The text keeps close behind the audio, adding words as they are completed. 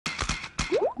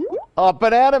Up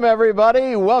and at 'em,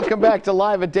 everybody. Welcome back to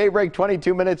Live at Daybreak,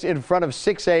 22 minutes in front of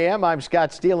 6 a.m. I'm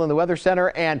Scott Steele in the Weather Center,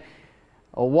 and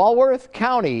Walworth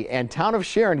County and town of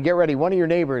Sharon, get ready. One of your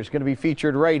neighbors is going to be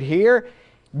featured right here.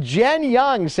 Jen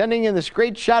Young sending in this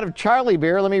great shot of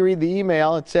CharlieBear. Let me read the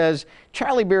email. It says,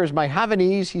 CharlieBear is my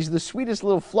Havanese. He's the sweetest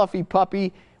little fluffy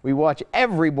puppy. We watch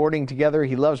every morning together.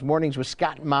 He loves mornings with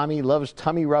Scott and Mommy. He loves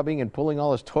tummy rubbing and pulling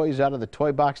all his toys out of the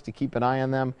toy box to keep an eye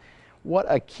on them. What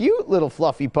a cute little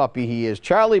fluffy puppy he is.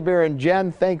 CharlieBear and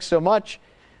Jen, thanks so much.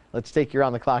 Let's take you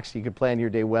around the clock so you can plan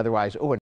your day weather-wise. Oh,